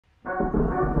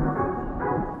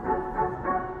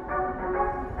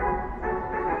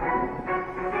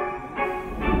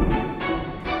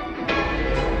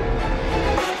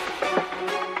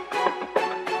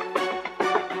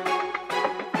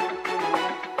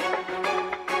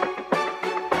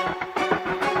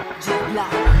là.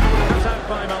 Cut out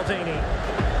by Maldini.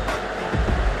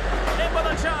 In with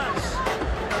a chance.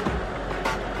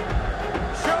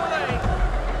 Surely.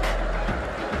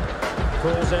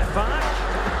 Pulls it back.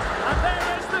 And there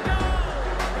is the goal.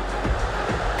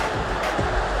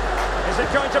 Is it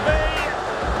going to be?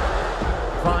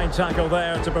 Fine tackle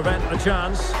there to prevent the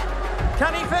chance.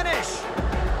 Can he finish?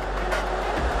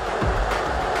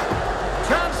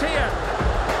 Chance here.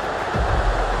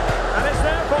 And it's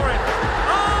there for him.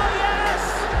 Oh, yes!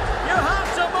 You have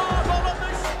to marvel at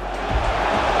this.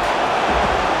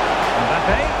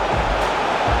 Mbappe.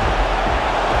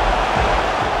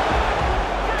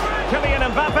 Kylian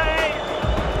Mbappe.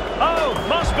 Oh,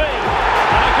 must be.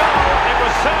 And a goal. It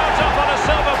was served up on a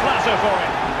silver platter for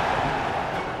him.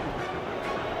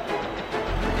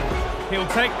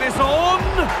 He'll take this on,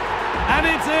 and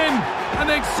it's in. An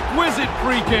exquisite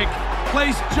free kick,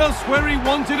 placed just where he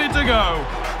wanted it to go.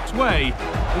 Way,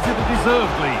 is it a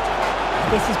deserved lead?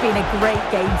 This has been a great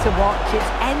game to watch. It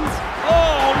ends.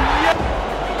 Oh, yeah!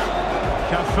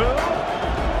 Cafu.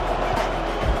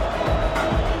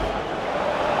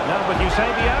 Now with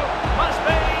Eusebio. Must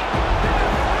be.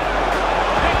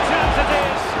 Big chance it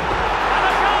is.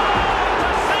 And a goal to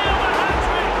seal the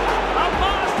hat-trick. A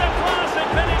masterclass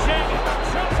in finishing.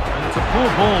 And it's a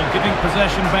poor ball, giving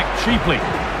possession back cheaply.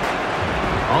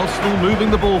 Arsenal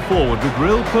moving the ball forward with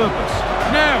real purpose.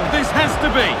 Now, this has to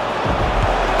be.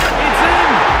 It's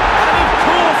in! And of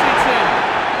course it's in!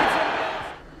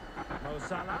 Mo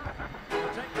Salah.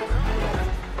 Take this on.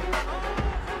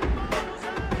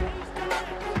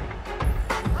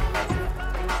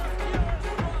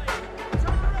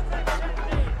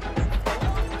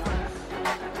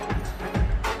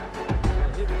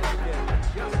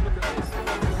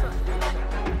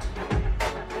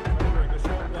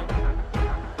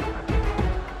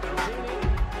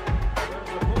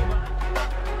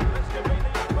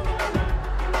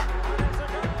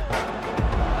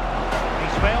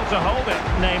 To hold it,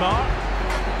 Neymar.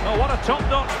 Oh, what a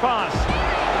top-notch pass.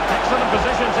 Excellent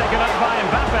position taken up by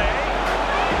Mbappe.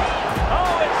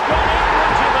 Oh, it's gone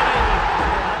in,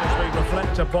 as we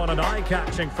reflect upon an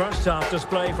eye-catching first-half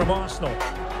display from Arsenal.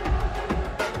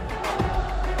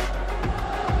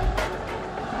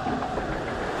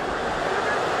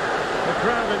 The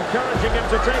crowd encouraging him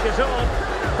to take it on.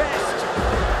 Best.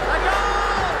 A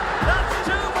goal! That's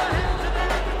two for him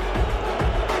today.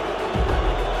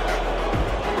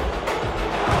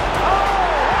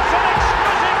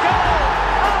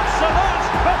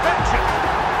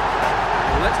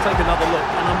 Let's take another look,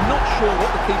 and I'm not sure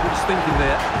what the keeper was thinking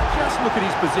there. Just look at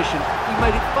his position. He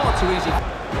made it far too easy.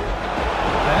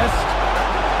 Best.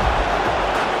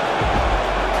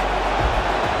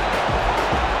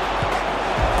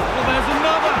 Well, there's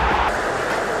another.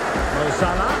 Mo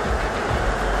Salah.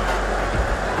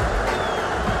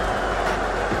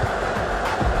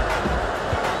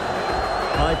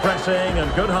 High pressing and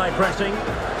good high pressing.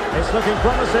 It's looking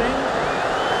promising.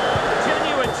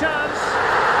 Genuine chance.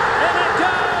 In it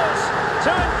goes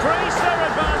to increase their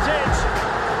advantage.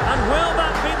 And will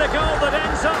that be the goal that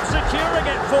ends up securing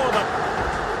it for them?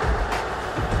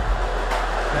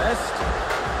 Best.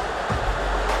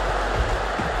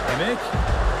 Kimmich.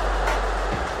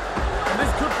 And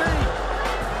this could be.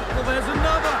 Well, there's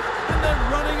another. And they're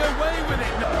running away with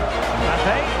it.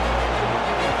 Mbappe.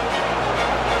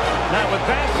 Now with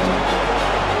Best.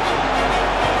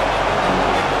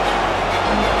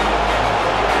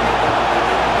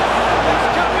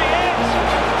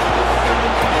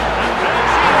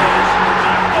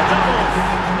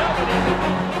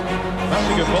 That's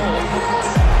a good ball.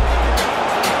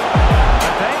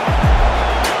 Okay.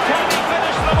 Can he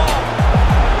finish them off?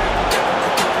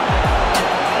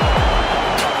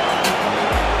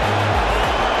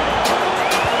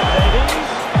 Davies.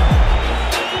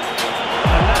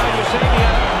 And now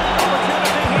Eusebio.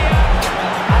 Opportunity here.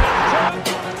 And it's two.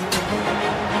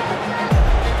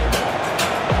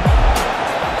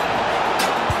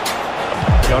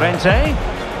 Llorente.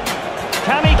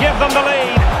 Can he give them the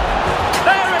lead?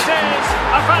 There it is!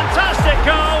 A fantastic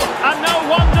goal, and no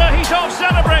wonder he's off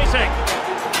celebrating.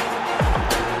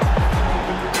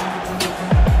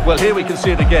 Well, here we can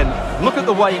see it again. Look at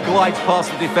the way he glides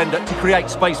past the defender to create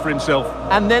space for himself.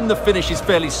 And then the finish is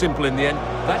fairly simple in the end.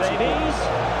 That's Davies.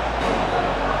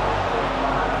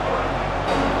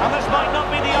 And this might not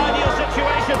be the ideal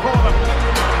situation for them.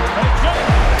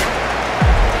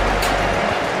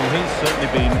 Well, he's certainly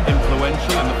been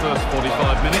influential in the first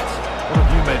 45 minutes. What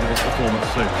have you made of his performance,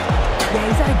 Sue? Yeah,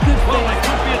 he's had a good Well, play. there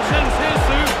could be a chance here,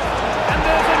 Sue. And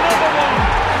there's another one.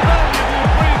 Valuable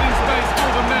breathing space for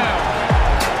them now.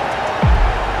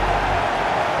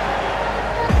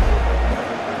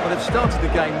 Well, They've started the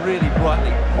game really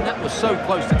brightly, and that was so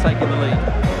close to taking the lead.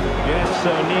 Yes, so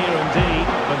near indeed,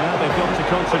 but now they've got to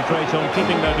concentrate on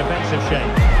keeping their defensive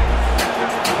shape.